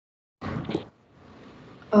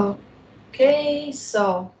Okay,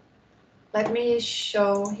 so let me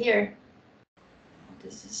show here.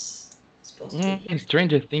 This is supposed to be here.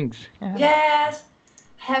 Stranger Things. Yes.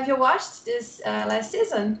 Have you watched this last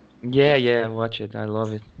season? Yeah, watch it. I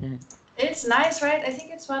love it. It's nice, right? I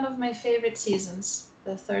think it's one of my favorite seasons,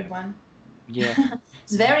 the third one. Yeah.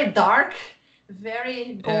 It's very dark,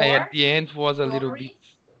 very At gore, the end was a little bit. gory.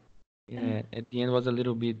 Yeah, at the end was a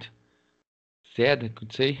little bit sad, I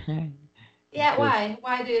could say. Yeah, because why?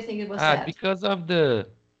 Why do you think it was sad? because of the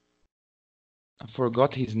I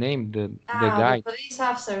forgot his name, the The guy. police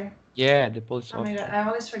officer. Yeah, the police Oh my god, officer. I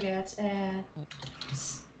always forget.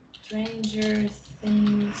 Stranger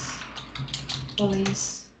Things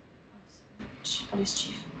police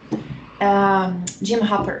chief. Jim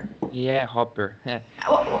Hopper. Yeah, Hopper.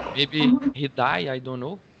 Maybe Mhm. he died, I don't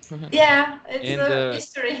know. Yeah, it's And a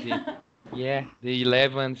mystery. the yeah, the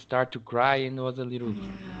 11 start to cry and was a little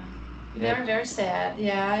Yeah, sad. very sad.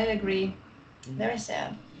 Yeah, I agree. Mm. Very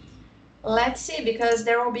sad. Let's see, because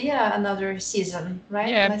there will be another season,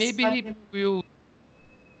 right? Yeah, Let's maybe talk. he will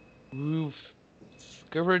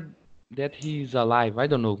discover that he's alive. I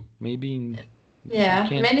don't know. Maybe he Yeah,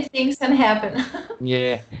 can. many things can happen.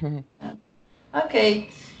 Yeah. Okay,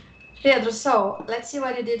 Pedro, so let's see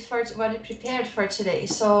what you did for what you prepared for today.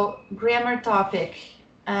 So grammar topic,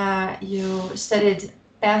 you studied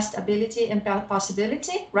past ability and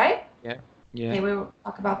possibility, right? Yeah. Okay, Yeah. we will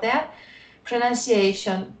talk about that.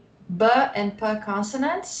 Pronunciation, b and p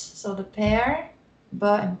consonants, so the pair, b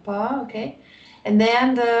and p, okay. And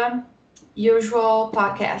then the usual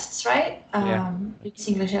podcasts, right? Yeah. It's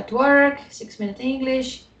English at Work, 6 Minute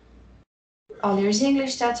English, All Ears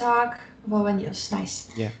English, TED Talk, Voa News. Nice.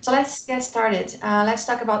 Yeah. So let's get started. Let's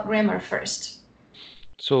talk about grammar first.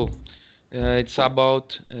 So it's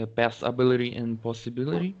about past ability and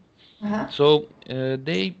possibility. Uh-huh. So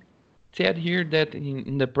they said here that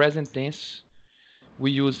in the present tense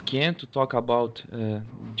we use can to talk about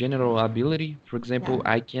general ability. For example,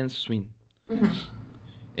 Yeah. I can swim. Mhm.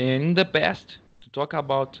 And in the past, to talk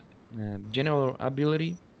about general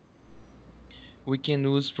ability, we can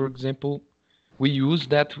use, for example, we use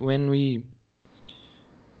that when we,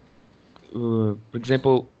 for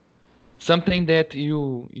example, something that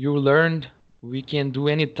you learned, we can do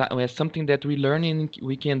any time. Something that we learn and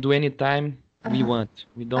we can do anytime we Uh-huh. want.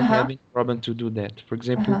 We don't Uh-huh. have any problem to do that. For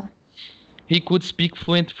example, Uh-huh. he could speak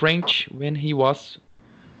fluent French when he was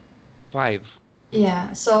 5.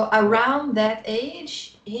 Yeah, so Or around that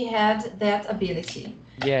age, he had that ability.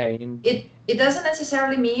 yeah, and It doesn't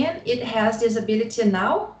necessarily mean it has this ability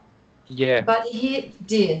now, yeah, but he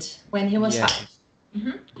did when he was yeah, 5.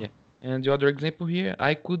 Mm-hmm. yeah. And the other example here,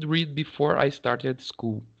 I could read before I started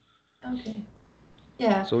school. Okay.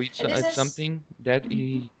 Yeah, So and this it's is something that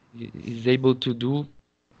he is able to do,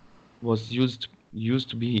 was used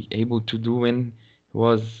to be able to do when he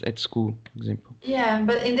was at school, for example. yeah,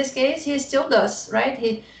 but in this case, he still does, right?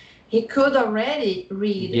 He could already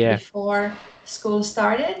read Yeah, before school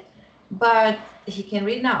started, but he can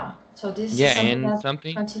read now. So this is yeah, something and that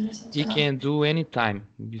something continues he until can do anytime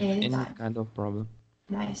with any anytime. kind of problem.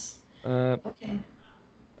 Nice. Uh, Okay.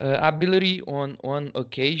 ability on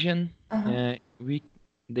occasion, Uh-huh. we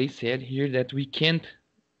they said here that we can't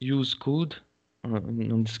use could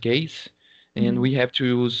in this case, and Mm-hmm. we have to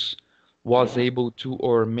use was able to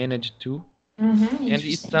or managed to, Mm-hmm. and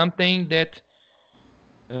it's Interesting. something that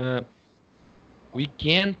uh, we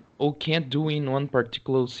can or can't do in one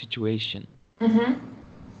particular situation. Mm-hmm.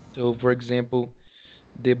 So, for example,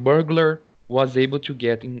 the burglar was able to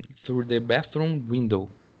get in through the bathroom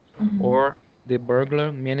window, Mm-hmm. or the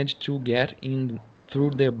burglar managed to get in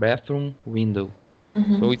through the bathroom window.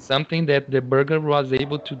 Mm-hmm. So it's something that the burglar was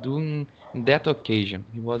able to do in that occasion.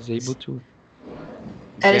 He was able to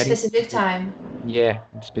At a get in. specific time. Yeah,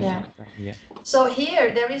 in Yeah. specific time. Yeah, So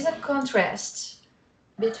here there is a contrast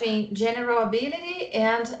between general ability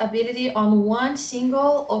and ability on one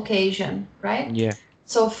single occasion, right? yeah,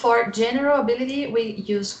 So for general ability, we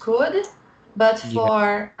use could, but yeah,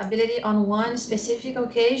 for ability on one specific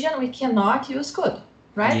occasion, we cannot use could,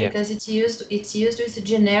 right? yeah, Because it's used with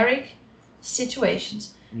generic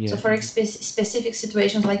situations. So yeah, for specific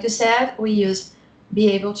situations, like you said, we use be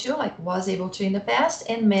able to, like was able to in the past,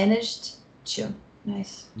 and managed to.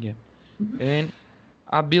 Nice. yeah. Mm-hmm. And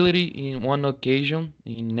ability in one occasion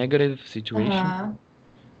in negative situation. Uh-huh.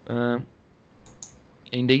 Uh,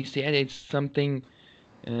 and they said it's something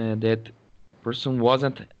that person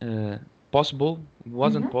wasn't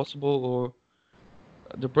Mm-hmm. possible, or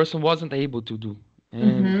the person wasn't able to do.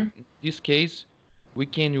 And Mm-hmm. in this case, we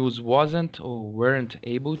can use wasn't or weren't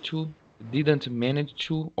able to, didn't manage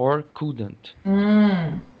to, or couldn't.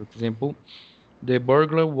 Mm. For example, the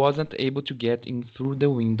burglar wasn't able to get in through the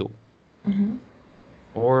window.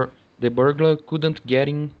 Or the burglar couldn't get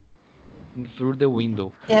in through the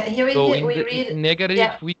window. Yeah, here So we read. in negative,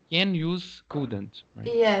 Yeah. we can use couldn't, right?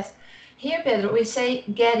 Yes. Here, Pedro, we say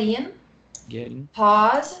get in, Get in.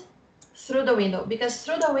 pause, through the window, because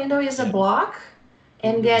through the window is a Yeah. block,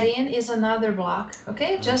 and Through the get window. in is another block.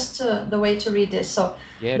 Okay, Right. just the way to read this. So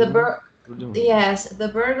Get the in through the window. yes, the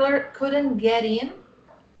burglar couldn't get in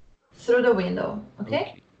through the window.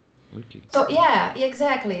 Okay. Okay. So yeah,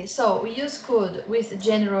 exactly. So we use could with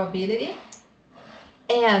general ability.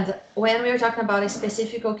 And when we're talking about a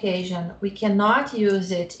specific occasion, we cannot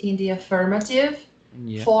use it in the affirmative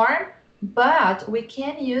Yeah. form, but we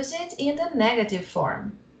can use it in the negative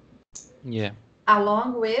form. Yeah.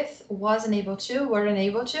 Along with wasn't able to, weren't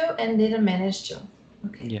able to, and didn't manage to.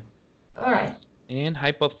 Okay. Yeah. All right. And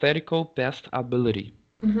hypothetical past ability.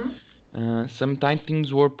 Mm-hmm. Sometimes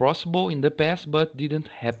things were possible in the past but didn't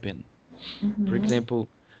happen. Mm-hmm. For example,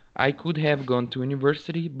 I could have gone to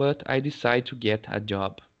university, but I decided to get a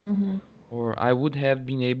job. Mm-hmm. Or I would have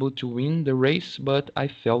been able to win the race, but I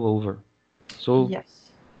fell over. So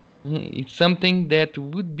yes, it's something that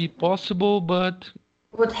would be possible, but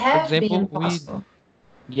would for have example, been possible.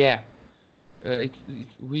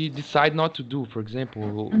 we decide not to do, for example,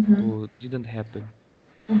 Mm-hmm. or didn't happen.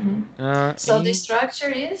 Mm-hmm. So the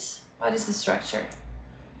structure is, what is the structure?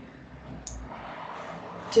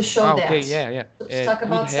 To show that. Okay, yeah. Let's talk Could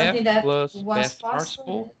about something have that plus was past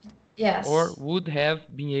possible. participle, Yes. or would have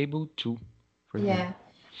been able to, for example. Yeah.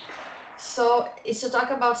 So it's to talk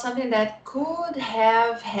about something that could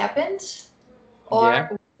have happened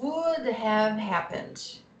or would have happened.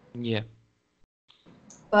 Yeah.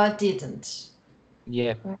 But didn't.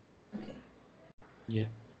 Yeah. Okay. Yeah.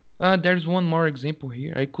 There's one more example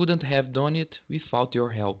here. I couldn't have done it without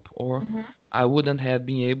your help, or I wouldn't have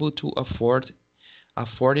been able to afford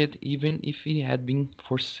it even if it had been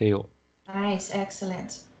for sale. Nice,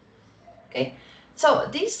 excellent. Okay, so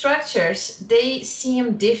these structures, they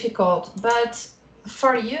seem difficult, but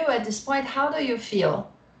for you at this point, how do you feel?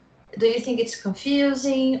 Do you think it's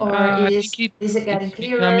confusing, or I think is it getting it's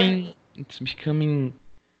clearer? becoming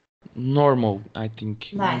normal, I think.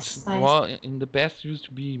 Nice, nice. Well, in the past it used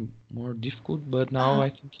to be more difficult, but now I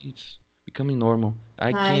think it's becoming normal.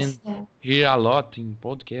 I Nice, can yeah. hear a lot in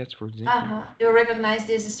podcasts, for example. You recognize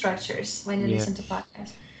these structures when you Yeah. listen to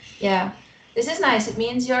podcasts. Yeah, this is nice. It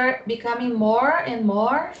means you're becoming more and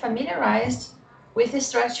more familiarized with the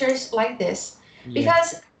structures like this. Yeah.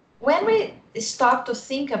 Because when we stop to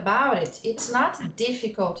think about it, it's not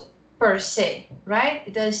difficult per se,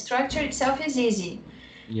 right? The structure itself is easy.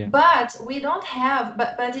 Yeah. But we don't have,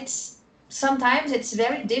 but it's sometimes it's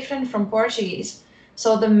very different from Portuguese.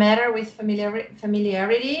 So the matter with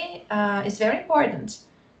familiarity is very important.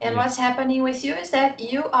 And Yeah. what's happening with you is that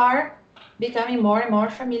you are becoming more and more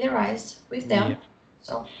familiarized with them. Yeah.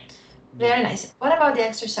 So very nice. What about the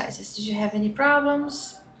exercises? Did you have any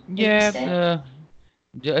problems? Yeah,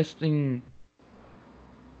 just in,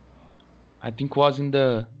 I think was in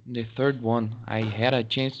the third one. I had a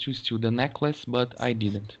chance to steal the necklace, but I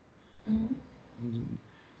didn't.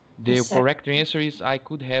 The correct answer is I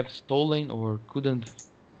could have stolen or could have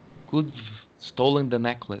stolen the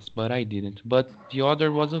necklace, but I didn't. But the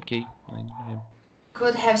other was okay. I didn't have.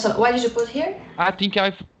 Could have some. What did you put here? I think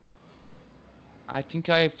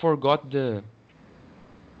I forgot the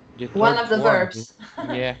One third of the form. verbs.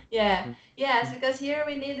 Yeah. Yeah. Yes, because here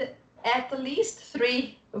we need at least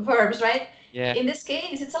 3 verbs, right? Yeah. In this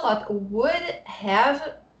case, it's a lot. Would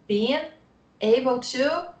have been able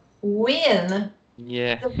to win.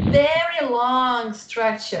 Yeah. The very long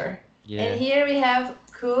structure. Yeah. And here we have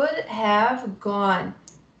could have gone.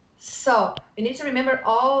 So we need to remember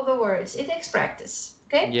all the words. It takes practice.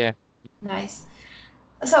 Okay? Yeah. Nice.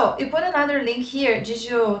 So you put another link here. Did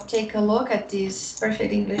you take a look at this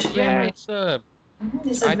perfect English grammar? Yeah, it's a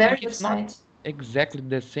It's I a very think good it's not site. exactly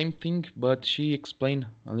the same thing, but she explained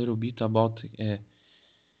a little bit about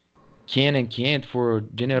can and can't for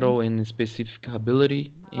general and specific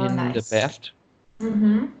ability in the Nice. past.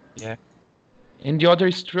 Yeah. And the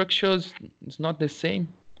other structures, it's not the same.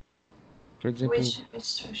 For example, Which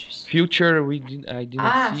structures? future, I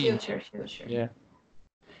didn't see. Future. Yeah.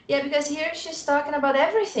 Yeah, because here she's talking about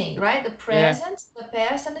everything, right? The present, the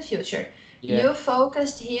past, and the future. Yeah. You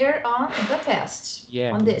focused here on the past,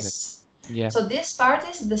 Yeah. on this. Yeah. So this part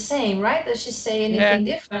is the same, right? Does she say anything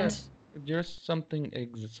different? There's something,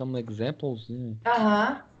 some examples.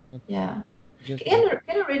 Yeah. Just Can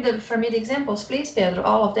you read for me the examples, please, Pedro?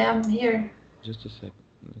 All of them here. Just a second.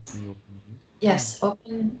 Let me open this. Yes,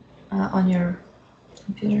 open on your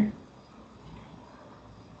computer.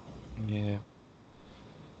 Yeah.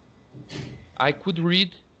 I could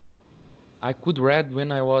read. I could read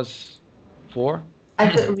when I was 4.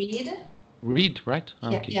 I could read. Read, right?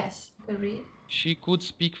 Yeah, Okay. yes, I could read. She could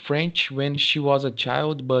speak French when she was a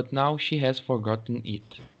child, but now she has forgotten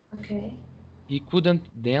it. Okay. He couldn't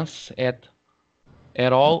dance at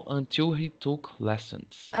all until he took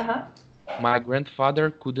lessons. Uh-huh. My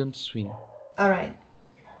grandfather couldn't swim. All right.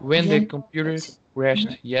 When the computer crashed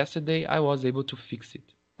Mhm. yesterday, I was able to fix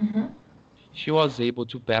it. Mhm. She was able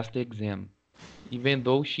to pass the exam, even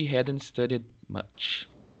though she hadn't studied much.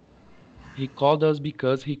 He called us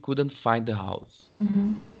because he couldn't find the house.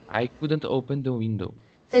 Mhm. I couldn't open the window.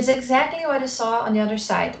 It's exactly what you saw on the other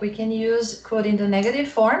side. We can use could in the negative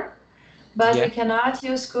form, but we Yeah, cannot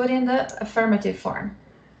use could in the affirmative form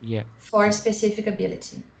yeah, for a specific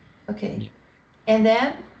ability. Okay. yeah. And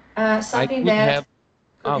then I something could that have.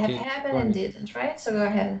 could have Okay, happened go and ahead. didn't, right? So go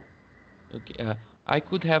ahead. Okay, I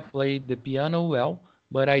could have played the piano well,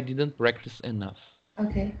 but I didn't practice enough.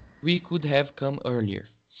 Okay. We could have come earlier.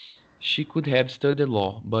 She could have studied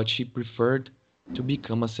law, but she preferred to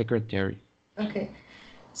become a secretary. Okay.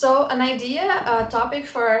 So an idea, a topic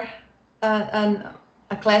for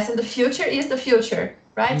a class in the future is the future,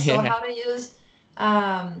 right? So Yeah, how to use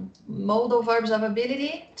modal verbs of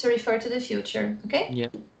ability to refer to the future, okay? yeah,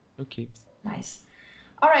 okay. Nice.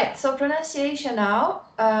 All right, so pronunciation now.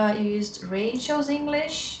 You used Rachel's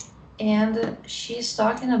English, and she's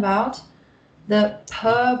talking about the p,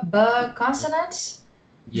 b consonants,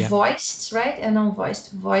 Yeah. voiced, right, and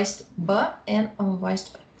unvoiced. Voiced b and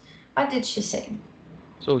unvoiced b. What did she say?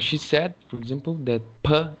 So she said, for example, that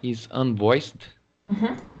P is unvoiced.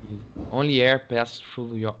 Mhm. Only air passes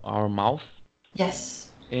through our mouth.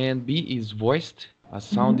 Yes. And B is voiced, a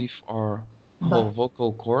sound Mhm. if our B.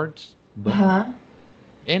 vocal cords. B. Uh-huh.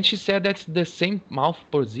 And she said that's the same mouth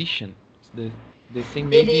position. It's the same, It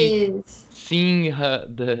maybe is. seeing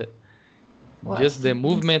What's just the the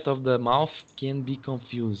movement of the mouth can be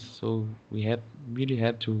confused. So we really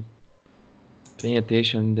have to pay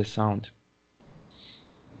attention in the sound.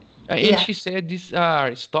 And Yeah. she said these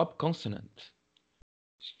are stop consonant.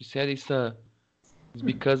 She said it's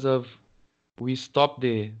because of we stop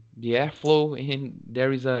the airflow and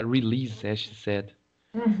there is a release, as she said.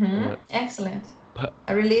 Mm-hmm. Excellent. But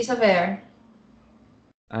A release of air.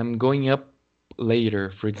 I'm going up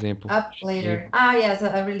later, for example. Up She later. said, Ah, yes,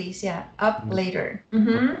 a release. Yeah. Up later. up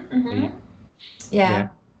Mm-hmm. later. Mm-hmm. Yeah. Yeah.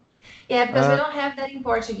 Yeah, because we Uh, don't have that in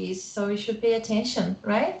Portuguese, so we should pay attention,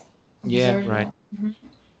 right? yeah, Observe right. that. Mm-hmm.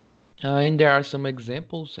 And there are some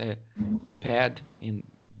examples: Mm-hmm. pad and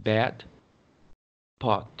bad,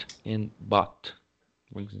 pot and bot,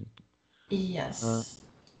 for example. Yes.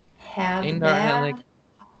 And Had there are like bad.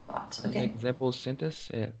 But, an okay. example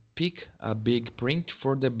sentence: pick a big print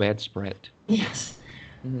for the bedspread. Yes.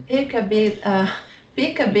 Mhm. Pick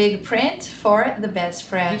a big print for the This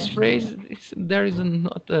bedspread. phrase, there is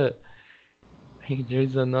not a there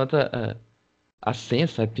is not a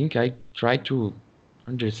sense. I think I try to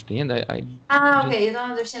understand. I Ah, just okay, you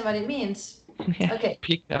don't understand what it means. Okay.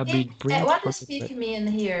 pick a Pick, big print what for does the pick bed. mean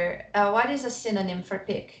here? What is a synonym for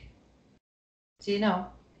pick? Do you know?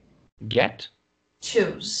 Get?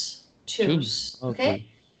 Choose. Choose. Choose. Okay. Okay?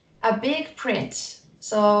 A big print.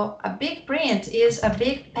 So a big print is a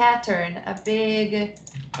big pattern, a big,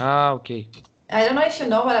 Ah, okay. I don't know if you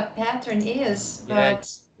know what a pattern is, Yeah, but,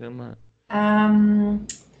 it's um,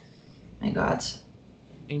 my God.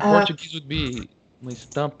 in Uh, Portuguese would be uma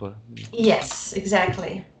estampa. yes,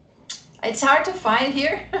 exactly. It's hard to find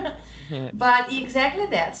here, Yeah. but exactly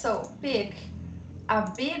that. So pick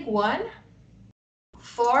a big one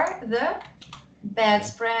for the Bed.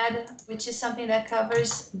 bedspread, which is something that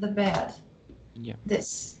covers the bed. Yeah.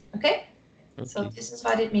 This, okay? So Okay. this is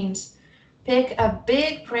what it means. Pick a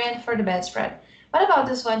big print for the bedspread. What about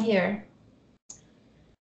this one here?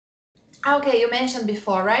 Okay, you mentioned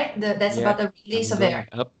before, right? That's Yeah. about the release I'm of going air.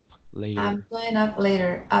 up I'm later. going up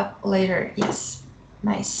later, up later. Yes,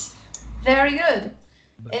 nice. Very good.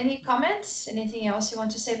 But Any comments? Anything else you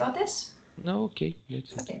want to say about this? no, okay.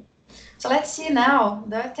 That's it. Okay, so let's see now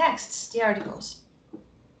the texts, the articles.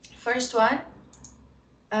 First one,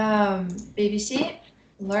 BBC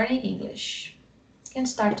Learning English. You can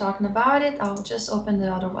start talking about it. I'll just open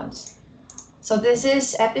the other ones. So this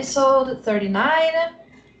is episode 39.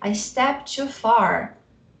 I stepped too far.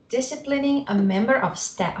 Disciplining a member of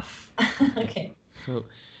staff. Yeah. Okay. So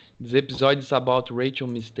this episode is about Rachel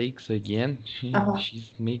mistakes again. Uh-huh.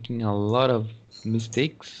 She's making a lot of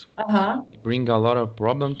mistakes, Uh-huh. bring a lot of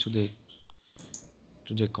problem to the company.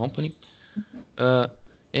 Uh,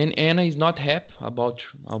 and Anna is not happy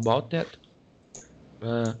about that.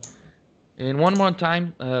 And one more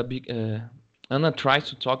time, Anna tries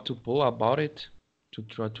to talk to Paul about it, to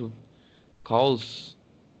try to calls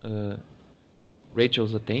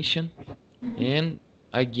Rachel's attention, and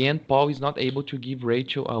again Paul is not able to give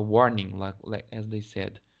Rachel a warning, like as they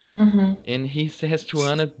said, and he says to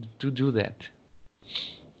Anna to do that.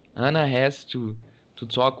 Anna has to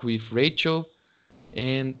talk with Rachel,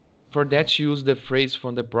 and for that she used the phrase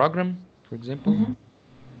from the program. For example,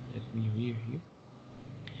 let me read here.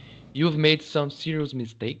 You've made some serious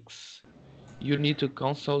mistakes. You need to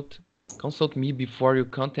consult me before you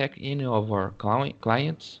contact any of our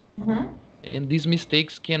clients. And these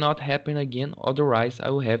mistakes cannot happen again, otherwise I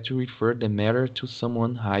will have to refer the matter to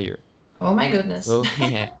someone higher. Oh my goodness. So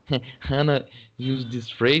yeah, Hannah used this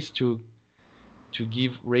phrase to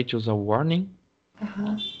give Rachel a warning.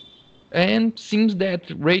 And seems that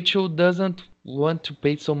Rachel doesn't want to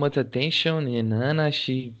pay so much attention, and Hannah,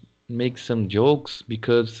 she makes some jokes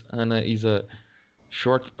because Hannah is a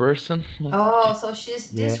short person. Oh, so she's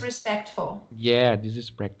disrespectful. Yeah,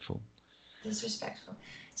 disrespectful. Disrespectful.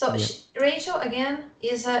 So Rachel, again,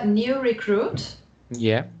 is a new recruit.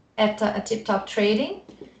 Yeah. At a Tip Top Trading,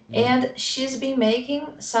 and she's been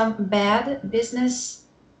making some bad business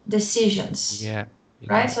decisions. Yeah.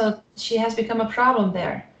 Right? So she has become a problem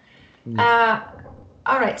there.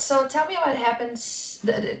 All right. So tell me what happens.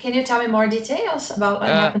 Can you tell me more details about what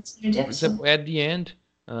happens in your episode? At the end,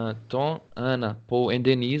 Tom, Anna, Paul, and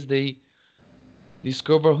Denise, they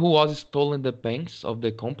discover who was stolen the pens of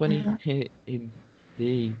the company.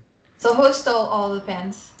 So who stole all the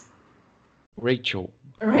pens? Rachel.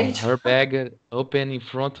 Rachel. Her bag opened in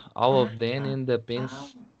front all of them, and the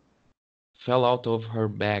pens fell out of her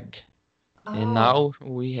bag. And now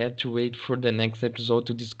we have to wait for the next episode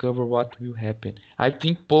to discover what will happen. I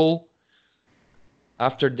think Paul,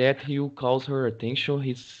 after that, he calls her attention.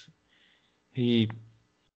 He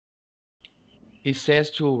says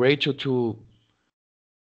to Rachel to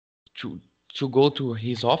go to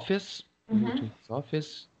his office. Go to his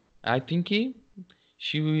office. I think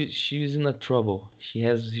she's in a trouble. She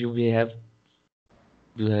will have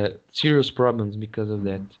serious problems because of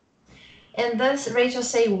that. And does Rachel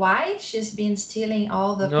say why she's been stealing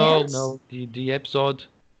all the pens? No. The episode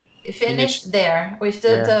finished there with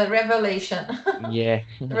the revelation. Yeah.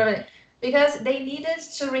 Because they needed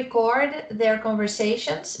to record their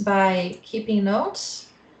conversations by keeping notes,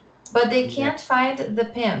 but they can't find the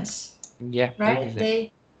pens. Yeah. Right? Exactly.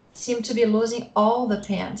 They seem to be losing all the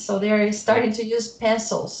pens, so they're starting to use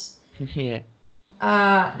pencils. Yeah.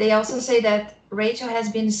 They also say that Rachel has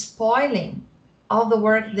been spoiling all the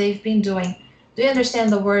work they've been doing. Do you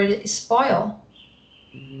understand the word spoil?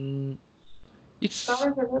 It's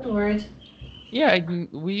a good word. Yeah,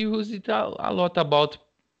 we use it a lot about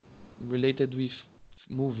related with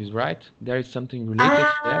movies, right? There is something related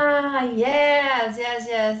to that. Yes.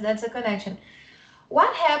 That's a connection.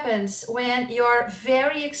 What happens when you're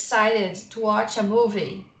very excited to watch a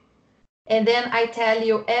movie and then I tell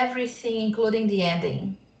you everything, including the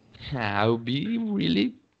ending? I'll be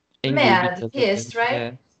really angry, mad, pissed,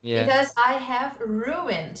 right? Yeah. Because I have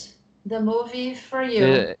ruined the movie for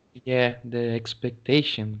you. The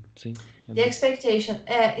expectation. The expectation.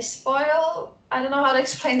 Spoil, I don't know how to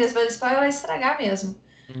explain this, but spoil é estragar mesmo.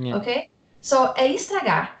 Okay? So, é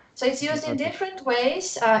estragar. So it's used in different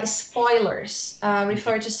ways. Spoilers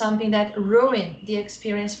refer to something that ruined the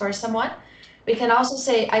experience for someone. We can also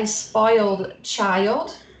say, I spoiled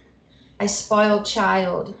child. A spoiled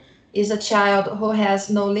child is a child who has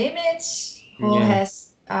no limits, who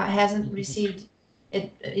hasn't received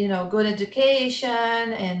good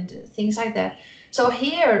education and things like that. So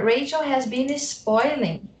here, Rachel has been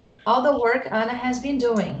spoiling all the work Anna has been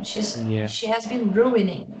doing. She has been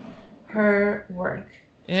ruining her work.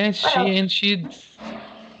 And she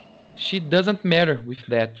doesn't matter with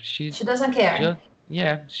that. She doesn't care.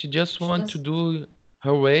 She just wants to do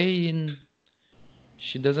her way, and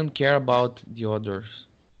she doesn't care about the others.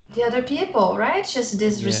 The other people, right? She's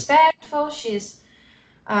disrespectful. She's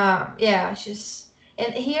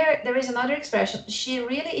and here there is another expression. She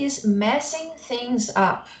really is messing things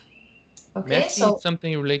up. Okay, so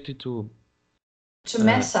something related to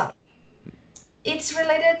mess up. It's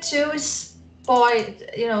related to spoil.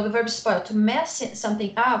 The verb spoil. To mess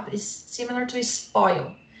something up is similar to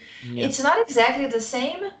spoil. It's not exactly the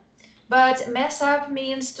same, but mess up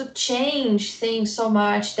means to change things so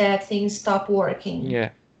much that things stop working.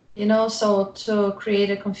 So to create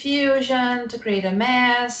a confusion, to create a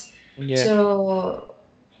mess, to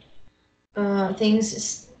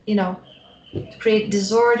things, to create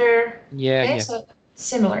disorder. So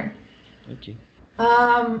similar. Okay.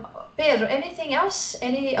 Pedro, anything else?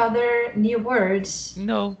 Any other new words?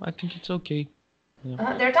 No, I think it's okay.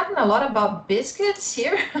 They're talking a lot about biscuits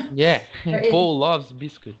here. Yeah, There is- Paul loves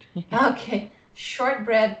biscuit. Okay,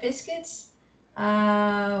 shortbread biscuits.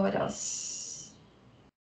 What else?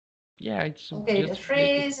 Yeah, it's Okay, the just make it.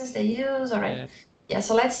 phrases they use. All right. Yeah, Yeah,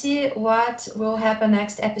 so let's see what will happen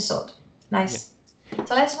next episode. yeah. Nice.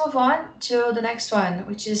 So let's move on to the next one,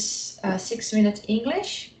 which is 6-minute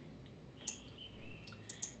English.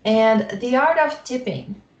 And the art of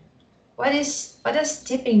tipping. What does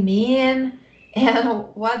tipping mean? And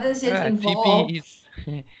what does it Tipping involve? is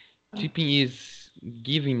tipping is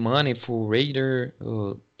giving money for waiter,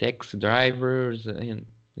 taxi drivers, and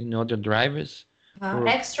other drivers, or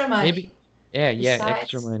Extra money. maybe yeah,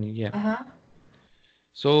 extra Besides. money, yeah. Uh-huh.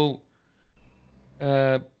 So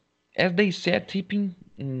as they said, tipping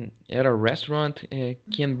at a restaurant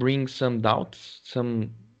can bring some doubts,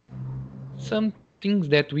 some things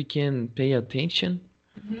that we can pay attention.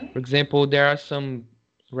 For example, there are some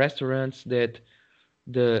restaurants that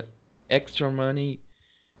the extra money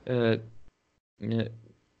uh, uh,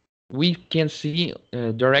 we can see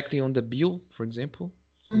directly on the bill. For example,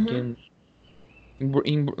 we can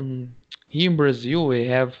here in Brazil we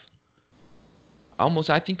have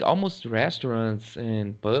I think almost restaurants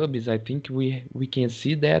and pubs. I think we can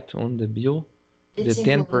see that on the bill, the It's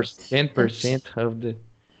included. 10% of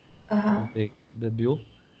Uh-huh. the bill.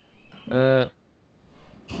 Uh,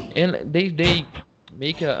 and they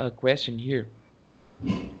make a question here.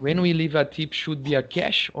 When we leave a tip, should be a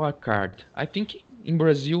cash or a card? I think in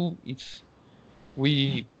Brazil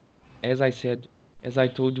we, as I said, as I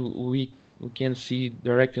told you, we can see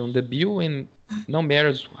directly on the bill, and no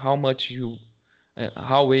matters how much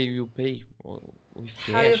how way you pay, or with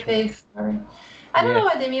How you cash. pay for it. I don't know Yeah,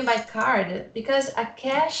 what they mean by card, because a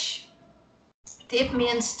cash tip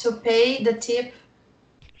means to pay the tip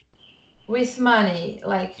with money,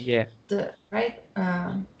 like yeah, the right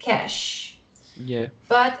cash. yeah.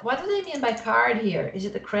 But what do they mean by card here? Is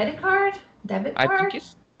it a credit card, debit card?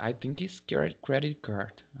 I think it's credit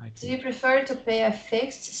card. I Do you think. prefer to pay a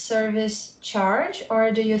fixed service charge,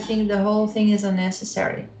 or do you think the whole thing is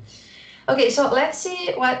unnecessary? Okay, so let's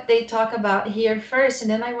see what they talk about here first, and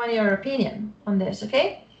then I want your opinion on this,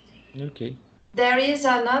 okay? Okay. There is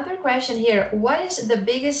another question here. What is the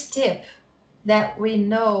biggest tip that we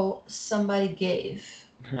know somebody gave?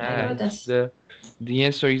 I wrote It's this. the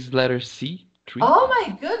answer is letter C, 3. Oh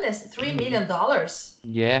my goodness, $3 million.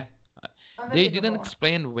 Yeah. They didn't Unbelievable.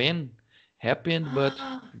 explain when happened, but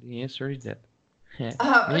the answer is that.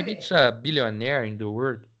 Maybe Okay. it's a billionaire in the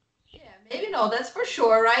world. Yeah, maybe no, that's for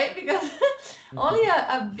sure, right? Because only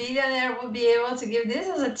a billionaire would be able to give this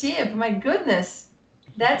as a tip. My goodness,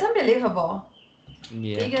 that's unbelievable.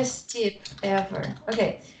 Yeah. Biggest tip ever.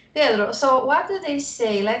 Okay, Pedro, so what do they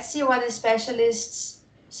say? Let's see what the specialists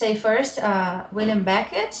say first. William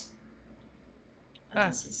Beckett. What Ah,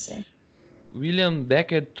 does he say? William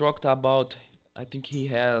Beckett talked about, I think he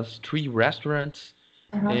has 3 restaurants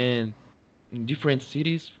Uh-huh. and in different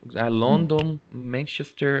cities, London,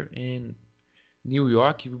 Manchester, and New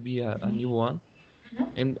York will be a new one.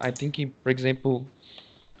 And I think, for example,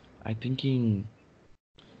 I think in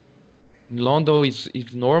London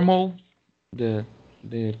is normal. The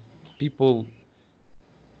people,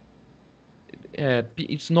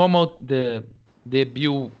 it's normal. The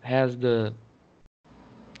bill has the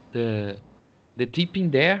the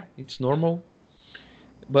tipping there. It's normal,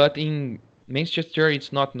 but in Manchester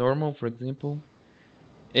it's not normal. For example,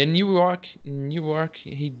 in New York,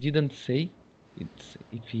 he didn't say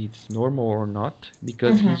if it's normal or not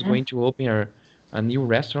because he's going to open a new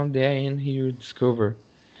restaurant there, and he will discover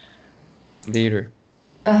later.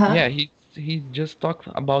 Uh-huh. Yeah, he just talked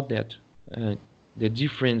about that. Uh, the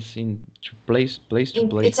difference in place to It's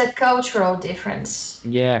place. a cultural difference.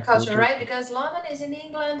 Yeah, Culture, culture. right? Because London is in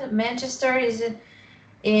England, Manchester is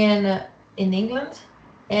in England,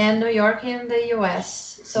 and New York in the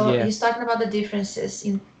US. So Yeah, he's talking about the differences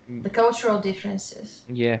in mm, the cultural differences.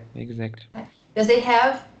 yeah, exactly. Right? Because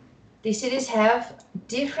these cities have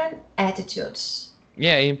different attitudes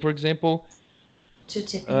Yeah, and for example, to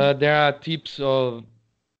tipping. there are tips of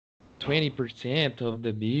 20% of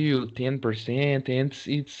the bill, 10%, and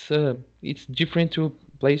it's different to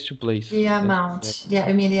place. The As you said. amount. Yeah,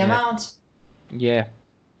 I mean the Yeah, amount. yeah,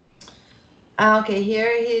 Okay,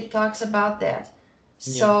 here he talks about that.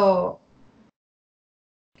 yeah, So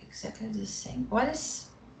exactly the same. What is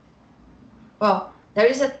well, there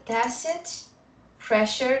is a tacit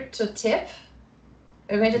pressure to tip.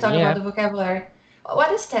 We're going to talk about yeah. the vocabulary. What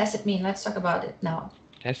does tacit mean? Let's talk about it now.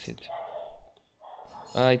 That's it.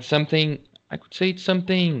 It's something I could say. It's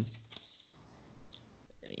something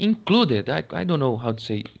included. I don't know how to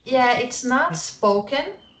say. Yeah, it's not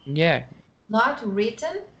spoken, Yeah, not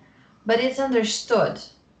written, but it's understood.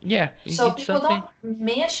 Yeah, So it's people something. don't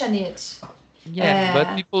mention it. Yeah,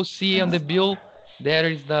 but people see on the bill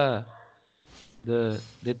there is the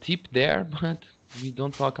tip there, but we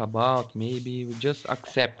don't talk about. Maybe we just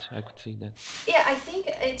accept. I could say that. Yeah, I think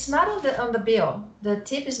it's not on the bill. The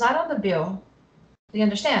tip is not on the bill. Do you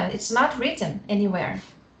understand? It's not written anywhere.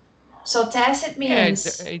 So tacit Yeah, means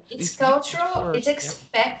it's it's cultural, it's first.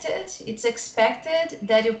 Yeah, expected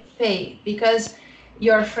that you pay because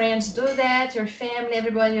your friends do that, your family,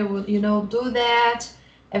 everybody would, do that.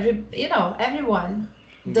 Everyone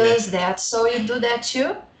yeah, does that. So you do that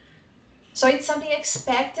too. So it's something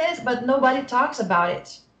expected, but nobody talks about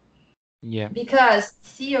it. yeah, Because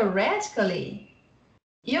theoretically,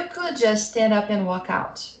 you could just stand up and walk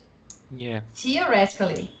out. yeah,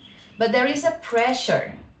 Theoretically. But there is a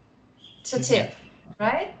pressure to yeah, tip,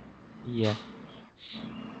 right? yeah,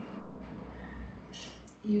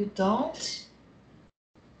 You don't.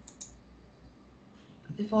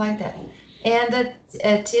 People like that. And the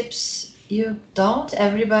tips, you don't.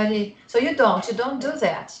 Everybody. So you don't do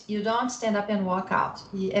that. You don't stand up and walk out.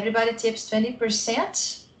 Everybody tips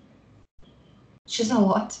 20%, which is a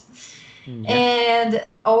lot. yeah,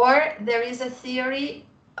 Or there is a theory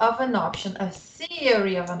of an option. A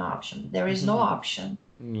theory of an option. There is no option.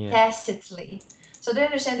 yeah, Tacitly. So do you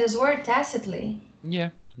understand this word tacitly? yeah.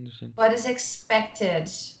 Understand. What is expected?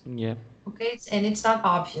 Yeah, Okay, and it's not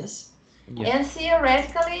obvious. yeah, And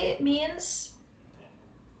theoretically means,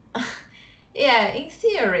 yeah, in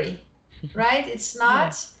theory, right? It's yeah,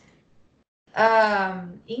 not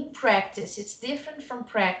in practice. It's different from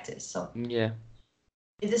practice. So yeah,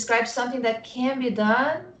 it describes something that can be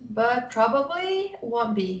done, but probably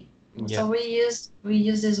won't be. yeah. So we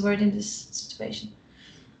use this word in this situation.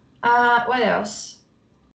 What else?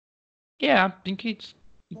 Yeah, I think it's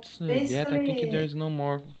that. I think Basically, there's no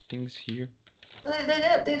more things here.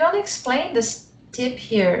 they don't explain this tip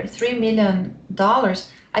here. $3 million.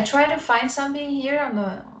 I tried to find something here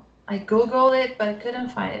I Googled it, but I couldn't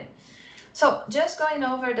find it. So just going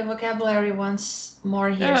over the vocabulary once more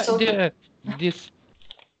here. So This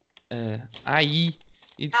IE,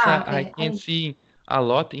 I okay. can see a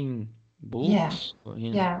lot in Yeah, books or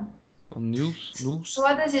in yeah. So news.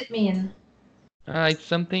 what does it mean? It's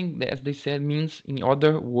something that, as they said, means in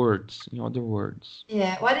other words. In other words,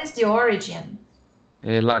 Yeah. What is the origin?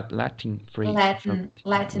 Latin phrase or Latin. something.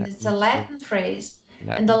 Latin. It's a Latin Latin phrase.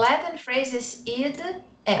 phrase, and the Latin. Latin phrase is id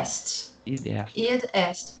est. It asked. Id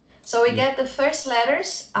est. So we Yeah. get the first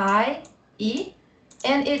letters I, E,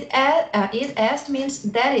 and id est means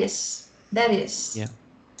that is. That is. Yeah.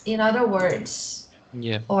 In other words,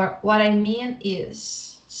 Yeah. or what I mean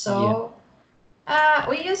is. Yeah. So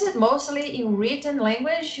we use it mostly in written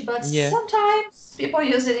language, but Yeah. sometimes people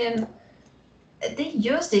use it in. They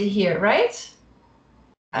used it here, right?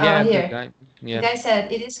 Yeah. The Here. guy. The Yeah. guy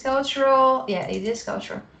said it is cultural. Yeah, it is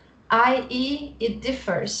cultural. I.e., it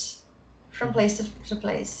differs from place to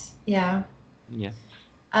place. Yeah. Yeah.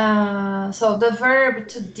 So the verb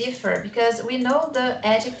to differ, because we know the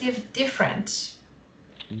adjective different.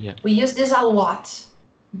 Yeah. We use this a lot.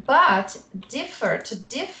 But to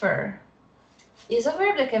differ, is a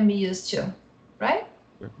verb that can be used too, right?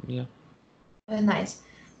 Yeah. Nice.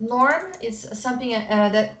 Norm is something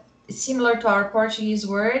that is similar to our Portuguese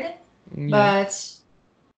word, Yeah. but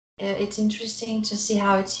it's interesting to see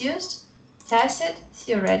how it's used. Tacit,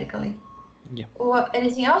 theoretically. Yeah.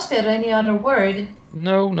 Anything else, Pedro? Any other word?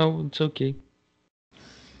 No, no, it's okay.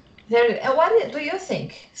 What do you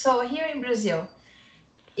think? So here in Brazil,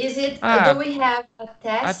 is it? Do Ah, we have a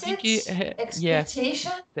I think tacit yeah,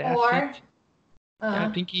 expectation or? tacit. I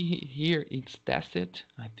think here it's tacit.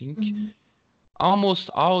 I think Mhm. almost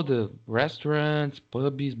all the restaurants,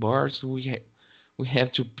 pubs, bars, we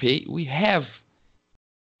have to pay.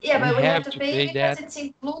 Yeah, We but we have have to to pay pay it because that. it's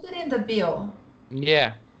included in the bill.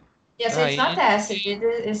 Yeah. Yeah, so it's not In this tacit. case,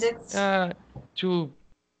 Is it? to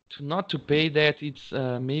not to pay that, it's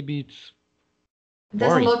maybe it's Doesn't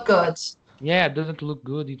boring. look good Yeah, it doesn't look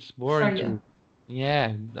good. It's for boring you. to.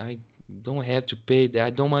 Yeah, I don't have to pay that. I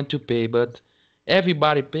don't want to pay, but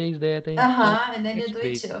everybody pays that, and so And then you let's do it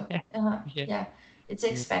pay. too. Yeah, Yeah, it's yeah,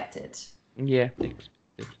 expected. yeah.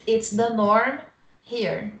 Expected. It's the norm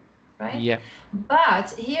here, right? Yeah, But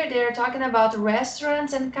here they're talking about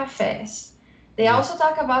restaurants and cafes. They yeah. also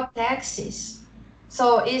talk about taxis.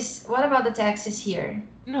 So what about the taxis here?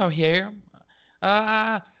 No, here.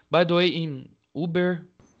 By the way, in Uber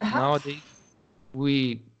Uh-huh. nowadays,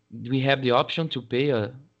 we have the option to pay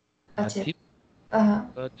A a tip. tip, Uh-huh.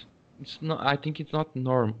 but it's not. I think it's not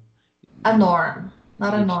norm. A norm,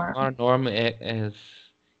 not a It's norm. not norm as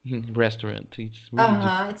in restaurant. It's really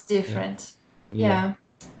different. It's Yeah, different. Yeah.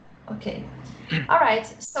 Okay. All right.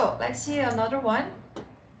 So let's see another one.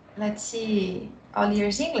 Let's see all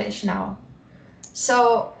ears English now.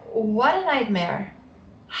 So what a nightmare.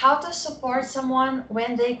 How to support someone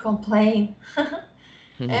when they complain.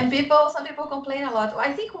 And some people complain a lot.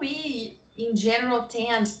 I think we in general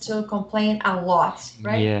tend to complain a lot,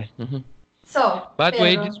 right? Yeah. So, By the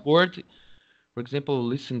way, Pedro. this word, for example,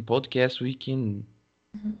 listen podcast, we can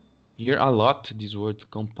hear a lot this word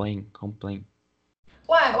complain.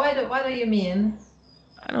 What do you mean?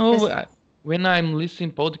 I don't know. Because When I'm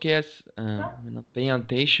listening podcast, huh? when I'm paying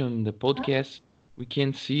attention the Huh? podcast, we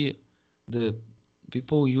can see the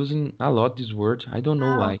people using a lot this word. I don't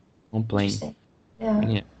know Oh, why. Complain. interesting. Yeah.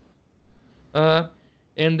 Yeah. Uh,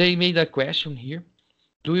 and they made a question here.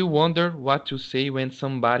 Do you wonder what to say when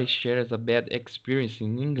somebody shares a bad experience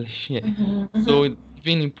in English? Yeah. So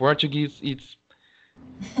even in Portuguese, it's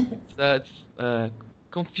a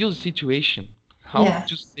confused situation. How Yeah.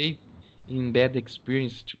 to say in bad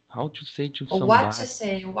experience? How to say to What to somebody?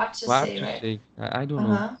 say? What to What say, to right? say? I don't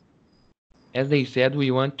know. Uh-huh. As they said,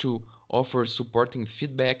 we want to offer supporting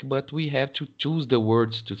feedback, but we have to choose the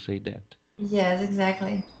words to say that. Yes,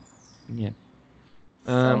 exactly. Yeah.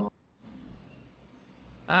 Um. So,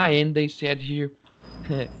 And they said here,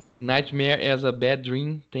 nightmare as a bad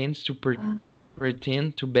dream tends to uh,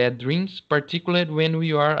 pretend to bad dreams, particularly when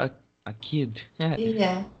we are a kid.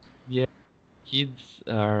 yeah. Yeah, kids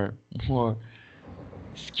are more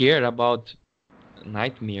scared about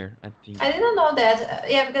nightmare, I think. I didn't know that.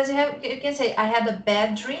 Yeah, because you can say I had a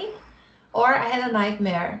bad dream or I had a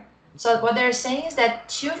nightmare. So what they're saying is that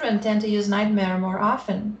children tend to use nightmare more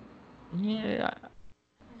often. Yeah,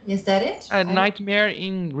 Is that it? a I don't. nightmare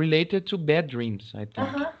in related to bad dreams, I think.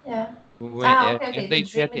 Uh-huh. Yeah. When, Ah, okay, as okay. The they dream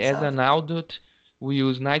said, as itself. an adult, we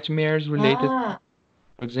use nightmares related, Ah.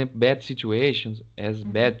 for example, bad situations as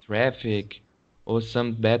Mm-hmm. bad traffic or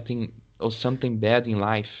some bad thing or something bad in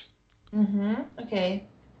life. Mm-hmm. Okay.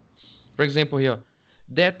 For example, here,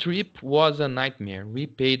 that trip was a nightmare. We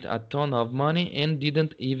paid a ton of money and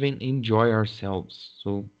didn't even enjoy ourselves.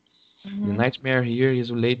 So the Mm-hmm. nightmare here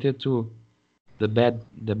is related to the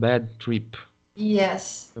bad trip.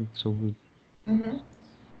 Yes. So Mm-hmm.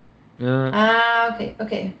 uh, Ah, okay,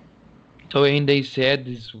 okay. so and they said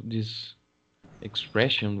this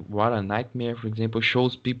expression, what a nightmare, for example,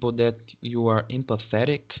 shows people that you are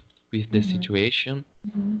empathetic with the Mm-hmm. situation.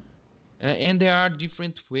 Mm-hmm. And there are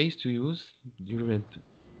different ways to use different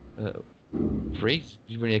uh, phrase,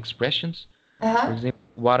 different expressions. For Uh-huh. example,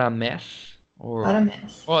 what a mess, or What a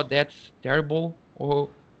mess. oh, that's terrible, or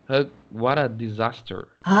what a disaster.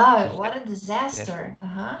 Ah, what Disa- a Yes. disaster.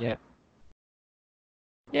 Uh-huh. Yeah.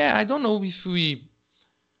 Yeah, I don't know if we,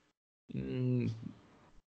 mm,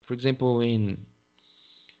 for example, in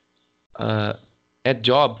uh, at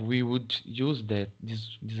job, we would use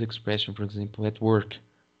this expression, for example, at work.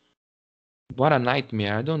 What a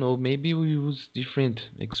nightmare. I don't know. Maybe we use different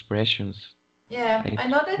expressions. Yeah, I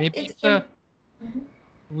know that Maybe it it's can. a Mhm.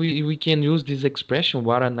 we can use this expression,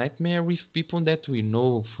 what a nightmare, with people that we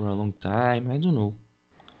know for a long time. I don't know.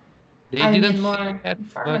 They I didn't mean say more that, but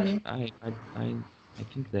informally. I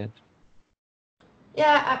think that.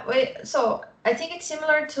 Yeah, so I think it's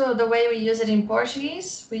similar to the way we use it in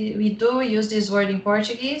Portuguese. We do use this word in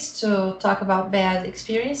Portuguese to talk about bad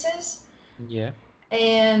experiences. Yeah.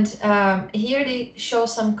 And here they show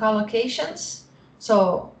some collocations.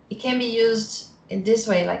 So it can be used in this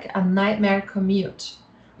way, like a nightmare commute.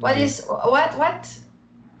 Yeah. What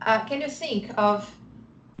can you think of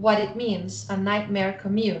what it means, a nightmare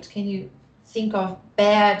commute? Can you think of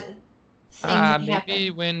bad things that Maybe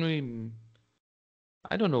happen? when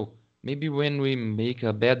I don't know. Maybe when we make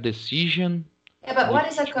a bad decision Yeah, but in the what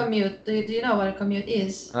is a future. commute? Do you know what a commute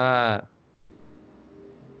is? Ah,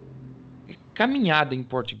 caminhada in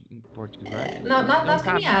Portuguese, right? No, É not caminho.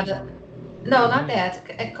 caminhada. No, not Caminho. that.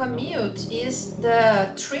 A Não? commute is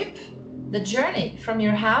the trip, the journey from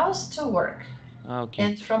your house to work Ok.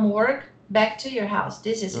 and from work back to your house.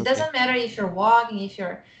 It Ok. doesn't matter if you're walking, if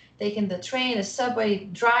you're taking the train, the subway,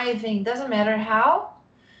 driving, doesn't matter how.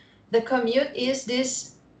 The commute is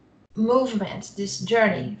this movement, this Hum,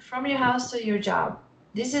 journey from your ok. house to your job.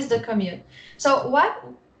 This is the Ok. commute. So,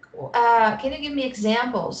 can you give me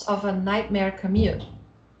examples of a nightmare commute?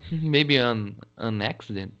 Maybe an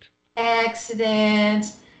accident. Accident,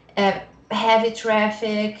 heavy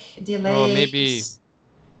traffic, Or maybe delays.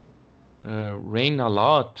 rain a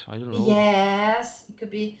lot. I don't know. Yes,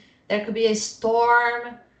 there could be a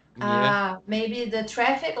storm. Yeah. Maybe the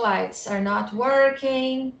traffic lights are not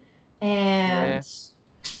working, Yeah. and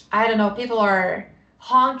I don't know, people are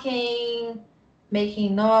honking,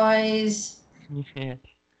 making noise. Yeah.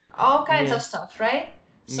 all kinds Yeah. of stuff, right?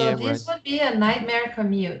 So Yeah, right. this would be a nightmare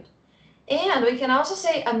commute. And we can also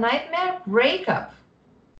say a nightmare breakup.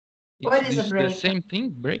 What is a It's the breakup? same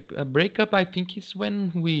thing. A breakup, I think, is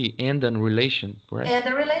when we end a relation, correct? And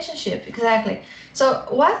a relationship, exactly. So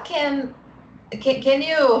what can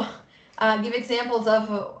you give examples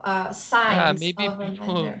of signs Maybe of a people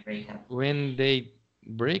nightmare breakup? when they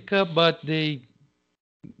break up, but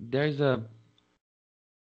there's a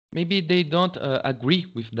maybe they don't agree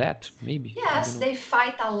with that. Maybe I don't Yes, know. they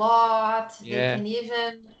fight a lot. They Yeah, can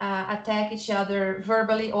even attack each other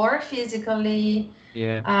verbally or physically.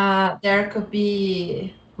 yeah, There could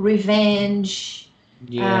be revenge,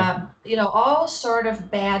 yeah, all sort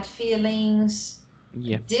of bad feelings.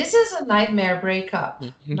 yeah, This is a nightmare breakup.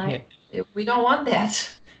 yeah, We don't want that,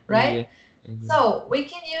 yeah, right? So we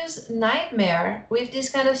can use nightmare with these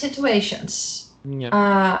kind of situations. yeah.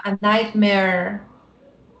 A nightmare.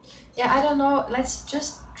 Yeah, I don't know. Let's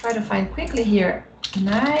just try to find quickly here.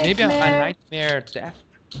 Maybe a Nightmare. nightmare test,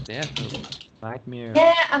 or nightmare,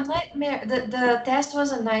 Yeah, a nightmare. The test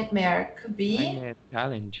was a nightmare. Could be. nightmare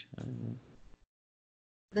challenge. I don't know.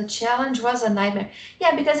 The challenge was a nightmare.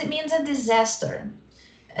 Yeah, because it means a disaster.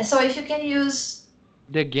 So if you can use,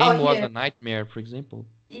 The oh, game was a here, nightmare, for example.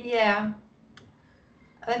 yeah,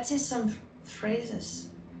 let's see some phrases.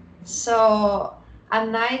 So a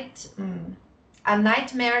a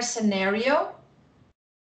nightmare scenario.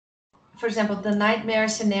 For example, the nightmare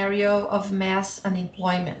scenario of mass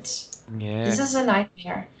unemployment. This Yeah, is a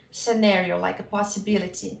nightmare scenario, like a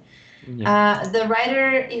possibility. yeah, The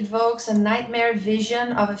writer evokes a nightmare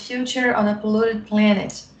vision of a future on a polluted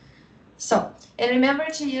planet. So, and remember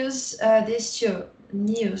to use these two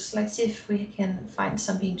news. Let's see if we can find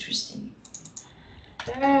something interesting.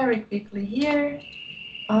 Very quickly here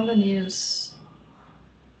on the news.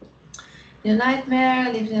 New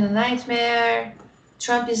nightmare, living in a nightmare.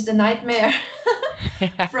 Trump is the nightmare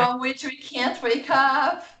from which we can't wake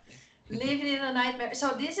up. Living in a nightmare. So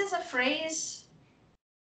this is a phrase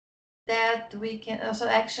that we can also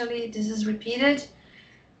actually, this is repeated.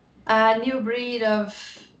 A new breed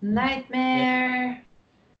of yeah, nightmare,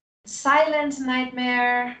 silent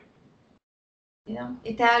nightmare,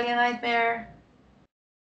 Italian nightmare.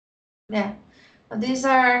 Yeah, these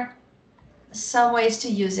are some ways to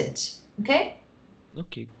use it. Okay?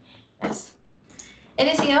 okay. Yes.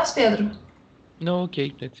 Anything else, Pedro? No,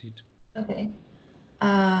 okay, that's it. Okay.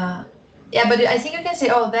 Uh, yeah, but I think you can say,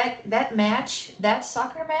 oh, that match, that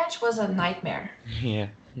soccer match was a nightmare,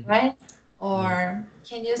 Yeah, right? yeah, Or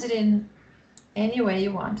can use it in any way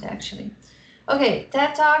you want, actually. Okay,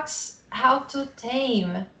 TED Talks, how to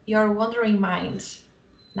tame your wandering mind.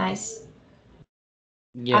 Nice.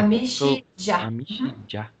 yeah. So, Amishi Ja. Amishi,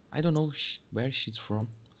 ja, I don't know where she's from.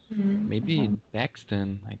 Mm-hmm. Maybe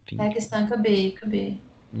Pakistan, I think. Pakistan could be, could be.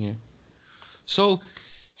 Yeah. So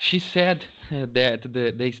she said that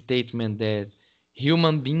the statement that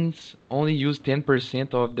human beings only use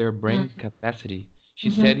 10% of their brain capacity. She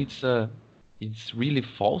said Mm-hmm. it's really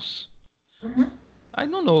false. Mm-hmm. I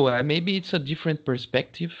don't know. Maybe it's a different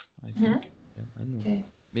perspective, I Mm-hmm. think. Yeah, I don't know. Okay.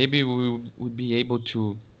 Maybe would be able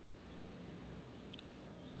to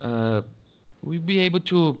uh we'd be able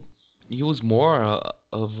to use more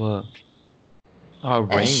of our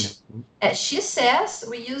As brain, I she, think. as she says,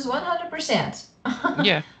 we use 100%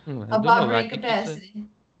 Yeah, I of don't our know. I brain think capacity.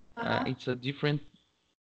 it's a different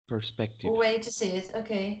perspective. Way to see it.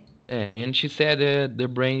 Okay. And she said the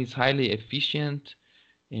brain is highly efficient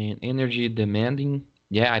and energy demanding.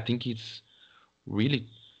 Yeah, I think really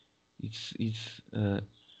it's it's uh,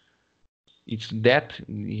 it's that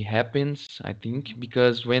it happens. I think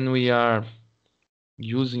because when we are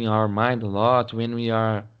using our mind a lot, when we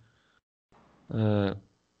are uh,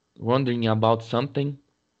 wondering about something,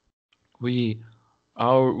 we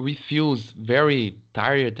we feels very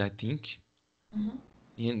tired. I think, Mm-hmm.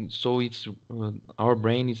 and so it's our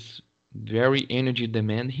brain is very energy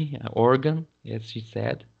demanding organ, as she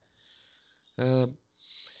said. Uh,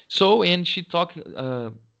 So, and she talked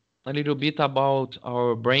a little bit about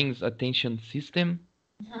our brain's attention system.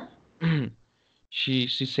 Mm-hmm. She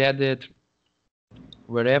said that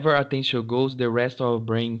wherever attention goes, the rest of our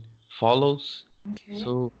brain follows. Okay.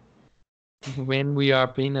 So when we are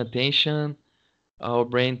paying attention, our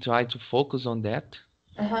brain try to focus on that.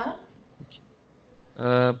 Uh-huh.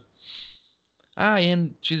 Uh,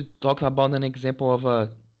 and she talked about an example of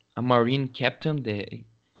a marine captain, the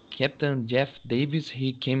Captain Jeff Davis.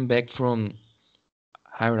 He came back from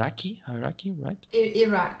Iraqi, right?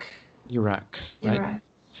 Iraq. Iraq, right? Iraq.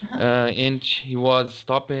 Uh-huh. And he was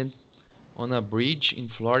stopped on a bridge in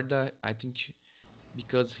Florida. I think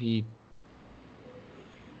because he's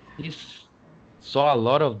saw a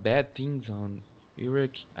lot of bad things on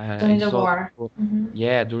Iraq. During I the saw war. people, Mm-hmm.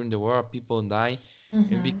 yeah, during the war, people die, and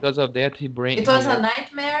Mm-hmm. because of that, It he was a had,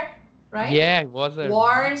 nightmare, right? yeah, it was a big,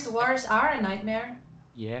 Wars are a nightmare.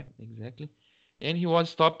 yeah, exactly, and he was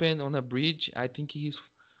stopping on a bridge. I think he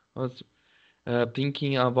was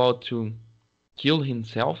thinking about to kill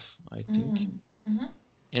himself, I think, Mm-hmm. Mm-hmm.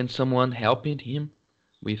 and someone helping him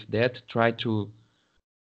with that, try to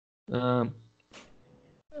um,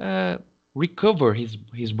 uh, recover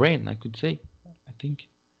his brain, I could say, I think.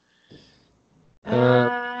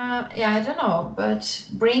 Uh, Yeah, I don't know, but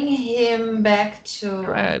bring him back to.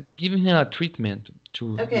 Try giving him a treatment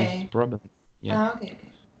to his Okay. problem. Yeah. Okay.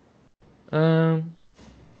 Okay. Um.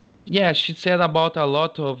 Yeah, she said about a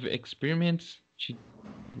lot of experiments she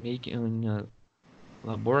make in a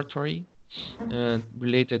laboratory,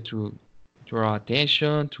 related to our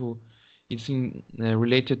attention, to it's in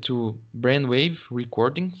related to brainwave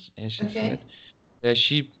recordings, as she Okay. said.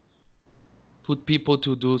 She put people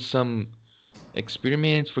to do some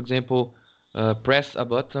experiments. For example, press a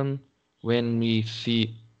button when we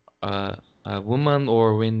see a woman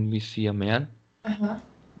or when we see a man. Uh-huh.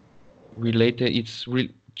 Related,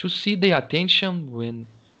 to see the attention when,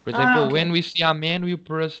 for example, Okay. when we see a man, we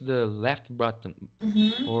press the left button,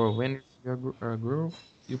 Mm-hmm. or when you're a girl,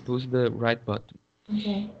 you push the right button.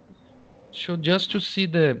 Okay. So just to see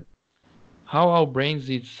the how our brains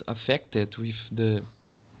is affected with the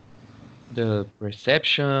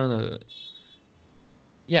perception.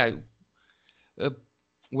 Yeah, uh,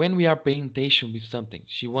 when we are paying attention with something,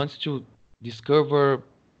 she wants to discover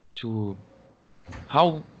to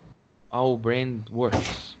how our brain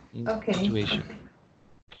works in Okay. situation. Okay.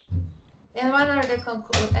 And what are the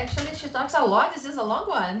conclusions? Actually, she talks a lot. This is a long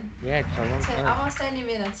one. Yeah, it's a long time. Almost 20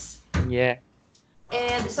 minutes. Yeah.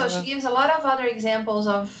 And so she gives a lot of other examples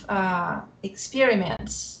of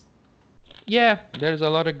experiments. Yeah, there's a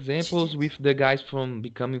lot of examples with the guys from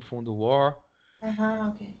becoming from the war.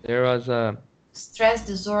 Okay. There was a Stress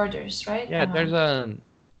disorders, right? yeah, there's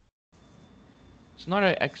it's not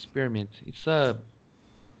an experiment. There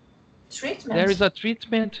Treatment. is a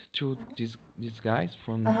treatment to these guys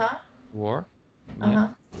from war.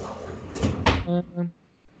 Yeah.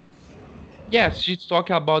 Yeah, she's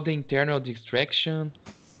talking about the internal distraction,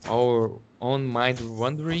 our own mind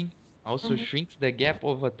wandering, also shrinks the gap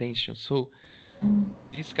of attention. So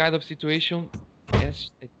this kind of situation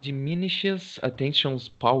diminishes attention's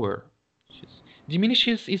power.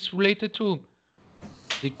 Diminishes is related to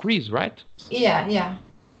decrease, right? Yeah, yeah.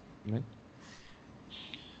 Right.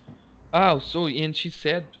 Oh, so and she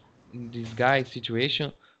said in this guy's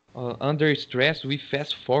situation, under stress, we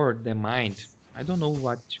fast forward the mind. I don't know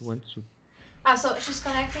what she wants to. So she's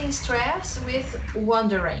connecting stress with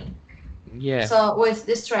wandering. Yeah. So with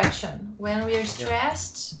distraction. When we're Yeah.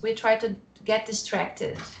 stressed, we try to get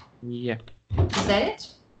distracted. Yeah. Is that it?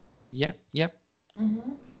 Yeah. Yeah.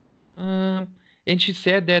 And she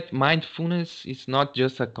said that mindfulness is not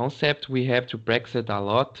just a concept we have to practice it a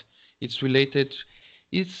lot. It's related,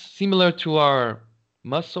 it's similar to our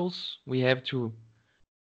muscles. We have to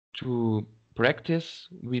practice.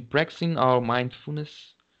 We practicing our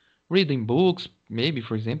mindfulness, reading books, maybe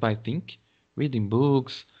for example, I think reading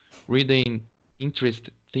books, reading interest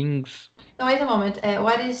things. No, wait a moment.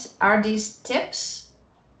 Are these tips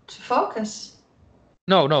to focus?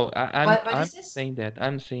 No, I'm What is this? saying that.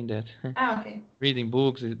 I'm saying that. Okay. Reading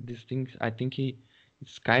books, these things. I think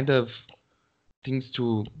it's kind of things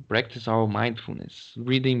to practice our mindfulness.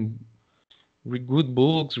 Reading good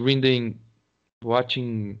books,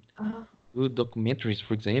 watching good documentaries,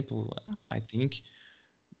 for example. I think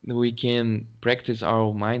we can practice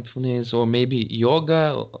our mindfulness, or maybe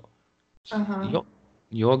yoga.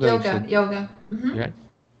 Yoga is Yoga. yeah,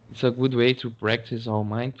 it's a good way to practice our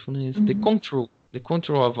mindfulness. The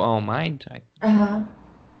control of our mind.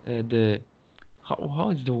 The how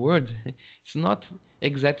is the word? It's not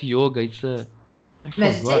exact yoga. It's I forgot.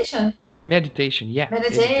 Meditation. Meditation. Yeah.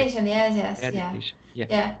 Meditation. Yes. Meditation.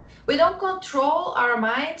 Yeah. We don't control our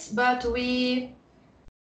minds, but we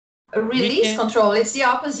release control. It's the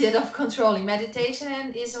opposite of controlling.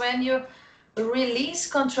 Meditation is when you release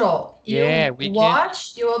control. You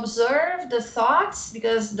watch, you observe the thoughts,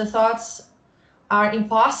 because the thoughts are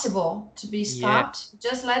impossible to be stopped.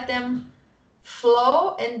 Just let them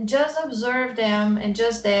flow and just observe them, and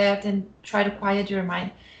just that, and try to quiet your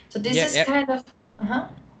mind. So this is kind of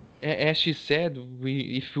as she said,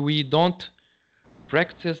 if we don't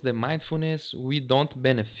practice the mindfulness, we don't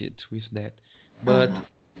benefit with that. But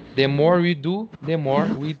the more we do, the more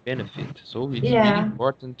we benefit. So it's really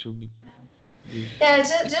important to be. Yeah,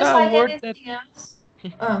 just like anything else.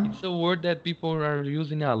 It's a word that people are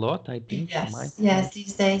using a lot, I think. Yes, Mindfulness, yes,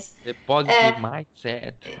 these days. the positive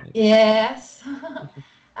mindset. Yes.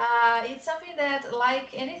 It's something that, like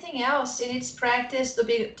anything else, it needs practice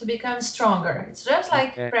to become stronger. It's just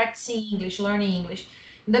like Yeah, practicing English, learning English.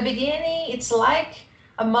 In the beginning, it's like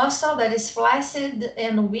a muscle that is flaccid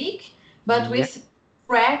and weak, but yeah, with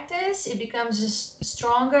practice, it becomes just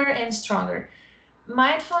stronger and stronger.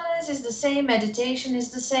 Mindfulness is the same, meditation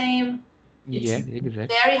is the same. It's yeah,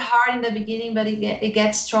 exactly. very hard in the beginning, but it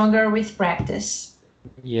gets stronger with practice.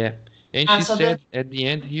 Yeah. And she So the said at the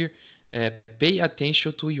end here, pay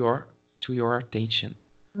attention to your attention.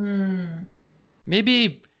 mm,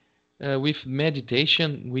 Maybe with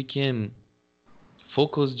meditation we can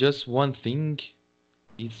focus just one thing.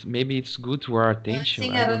 Maybe it's good to our one attention.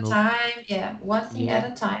 thing I at don't a know. time, yeah, one thing Yeah,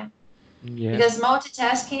 at a time. yeah. Because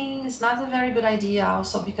multitasking is not a very good idea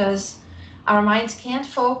also because our minds can't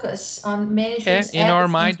focus on many Yeah, things in at the our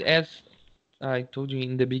same mind, time. as I told you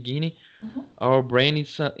in the beginning, Mhm. our brain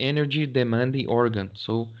is an energy demanding organ.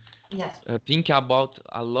 So Yes. think about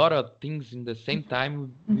a lot of things in the same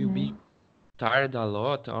time. We'll Hmm. be tired a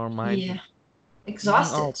lot. Our mind Yeah. is even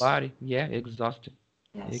our Exhausted. body. Yeah, exhausted.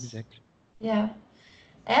 Yes. Exactly. Yeah.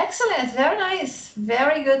 Excellent. Very nice.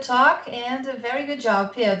 Very good talk and a very good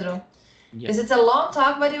job, Pedro. Yeah, Because it's a long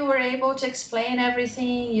talk, but you were able to explain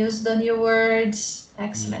everything, use the new words. yeah.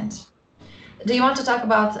 Excellent. Do you want to talk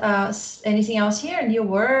about anything else here? New Yeah,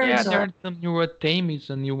 words there or? are some new word. Tame is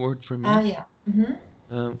a new word for Ah, me. yeah. Hmm.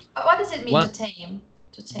 Um, What does it mean to one tame?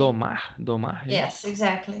 To tame. domar, é Yes, isso?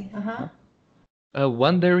 exactly. Uh-huh. Huh?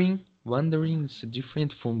 Wandering is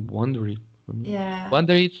different from wandering for me. Yeah.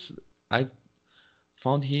 Wander is, I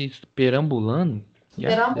found he's perambulando. Yeah,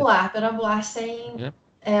 that's, Perambular. Perambular sem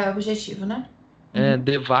yeah. objetivo, né? And Uhum.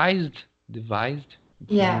 devised,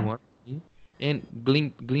 it's a new Yeah. one. Yeah. And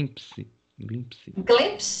glimpse,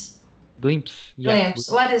 Glimpse? yeah. Glimpse.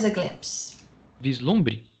 What is a glimpse?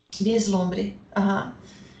 Vislumbre, Vislumbre. Aham.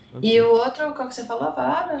 E okay. o outro, qual que você falou a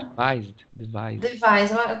palavra? Devised.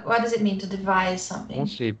 Devise. What does it mean to devise something?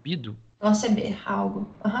 Concebido, Conceber algo.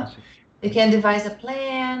 Aham. concebido. You can devise a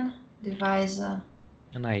plan, devise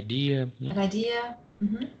An idea, yeah. an idea.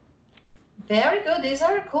 Mhm. Very good. These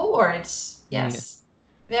are cool words. Yeah. Yes.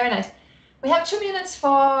 Very nice. We have 2 minutes for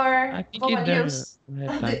I think Voma News. we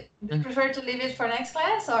have Do time. you prefer to leave it for next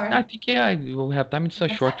class I or think yeah, we'll have time. It's a have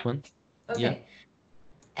time? short one. Yeah. Okay.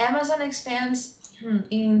 Amazon expands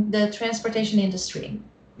in the transportation industry.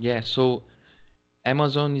 Yeah. So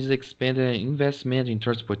Amazon is expanding investment in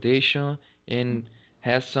transportation and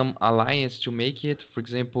has some alliance to make it. For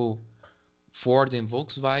example, Ford and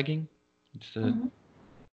Volkswagen. It's Mhm.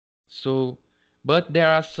 so, but there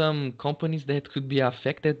are some companies that could be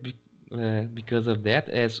affected because of that,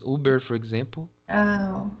 as Uber, for example.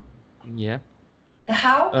 Oh. Yeah.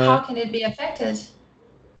 How Uh, can it be affected?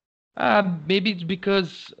 Maybe it's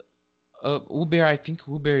because Uber, I think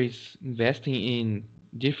Uber is investing in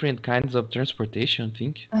different kinds of transportation, I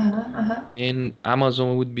think. Uh-huh, uh-huh. And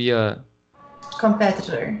Amazon would be a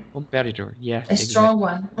Competitor. competitor. Yeah, A strong exactly.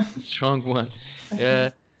 one. Strong one. Uh,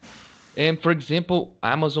 and for example,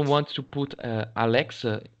 Amazon wants to put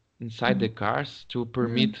Alexa inside the cars to Mhm.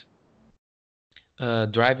 permit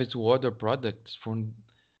drivers to order products from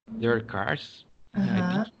their cars. Yeah, I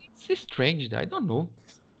Uh-huh. think it's strange. I don't know.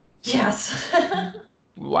 Yes.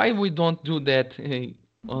 Why we don't do that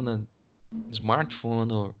on a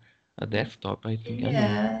smartphone or a desktop, I think. I don't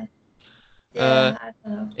know. Yeah. Uh, Yeah, I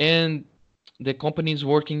don't know. and the company is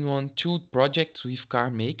working on two projects with car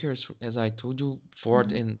makers, as I told you, Ford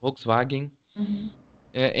Mhm. and Volkswagen. Mhm.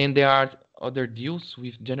 And there are other deals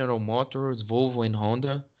with General Motors, Volvo, and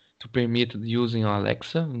Honda to permit using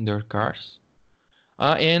Alexa in their cars.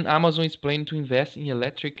 And Amazon is planning to invest in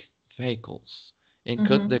electric vehicles and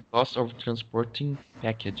cut Mhm. the cost of transporting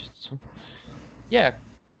packages. So, yeah,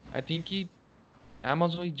 I think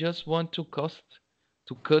Amazon just want to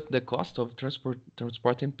cut the cost of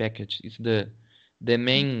transporting package. The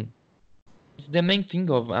main it's the main thing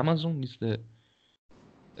of Amazon is the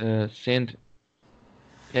send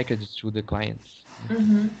packages to the clients. I think.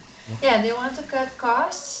 Mhm. Yeah. Yeah, they want to cut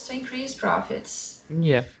costs to increase profits.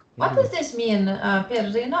 Yeah, What does exactly. this mean,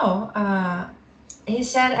 Pedro? Do you know? He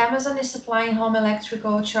said Amazon is supplying home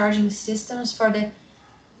electrical charging systems for the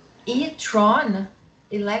e-tron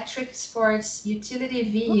electric sports utility I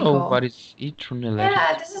don't know vehicle. what is e-tron electric.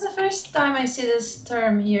 Yeah, this is the first time I see this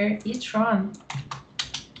term here, e-tron.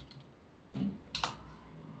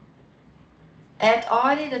 At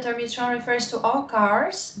Audi, the term e-tron refers to all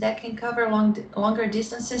cars that can cover longer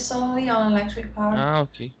distances solely on electric power. Ah,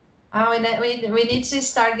 okay. Oh, we need to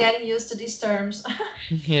start getting used to these terms.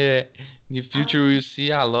 Yeah, in the future we'll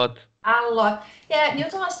see a lot. A lot. Yeah,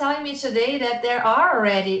 Newton was telling me today that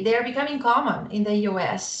they're becoming common in the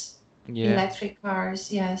US. Yeah. Electric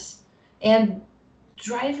cars, yes. And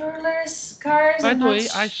driverless cars, By I'm the not way,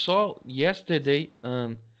 I saw yesterday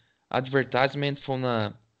advertisement from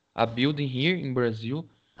a building here in Brazil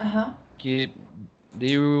Uh-huh. que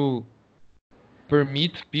they will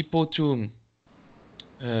permit people to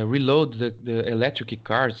reload the electric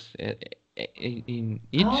cars in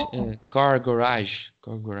each Oh, car garage.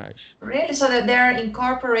 really? So that they're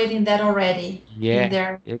incorporating that already in Yeah,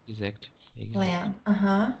 their exactly, exactly. plan.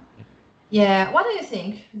 Uh-huh. Yeah. Yeah. What do you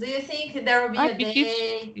think? Do you think there will be I a think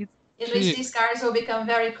day it's in which these cars will become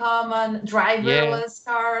very common, yeah. driverless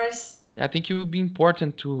cars? I think it will be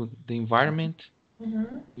important to the environment.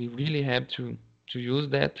 Mm-hmm. We really have to use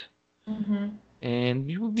that, Mm-hmm. and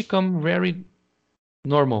it will become very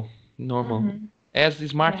normal, normal. Mm-hmm. As Yeah.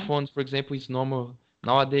 smartphones, for example, is normal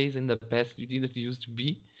nowadays. In the past, it didn't used to be.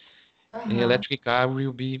 An Uh-huh. electric car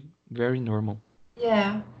will be very normal.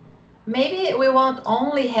 Yeah. Maybe we won't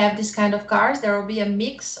only have this kind of cars. There will be a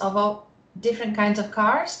mix of all different kinds of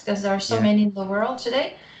cars because there are so Yeah, many in the world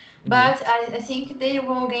today. yeah, But I think they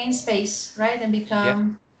will gain space, right, and yeah,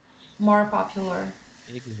 become more popular,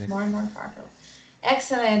 more exactly. and more popular.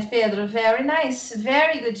 Excellent, Pedro. Very nice.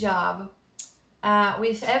 Very good job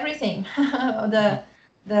with everything.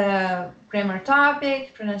 The grammar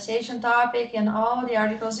topic, pronunciation topic, and all the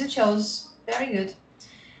articles you chose. Very good.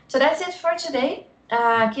 So that's it for today.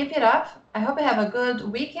 Keep it up. I hope you have a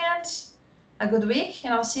good weekend, a good week,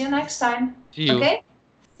 and I'll see you next time. See you. Okay?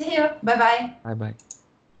 See you. Bye bye. Bye bye.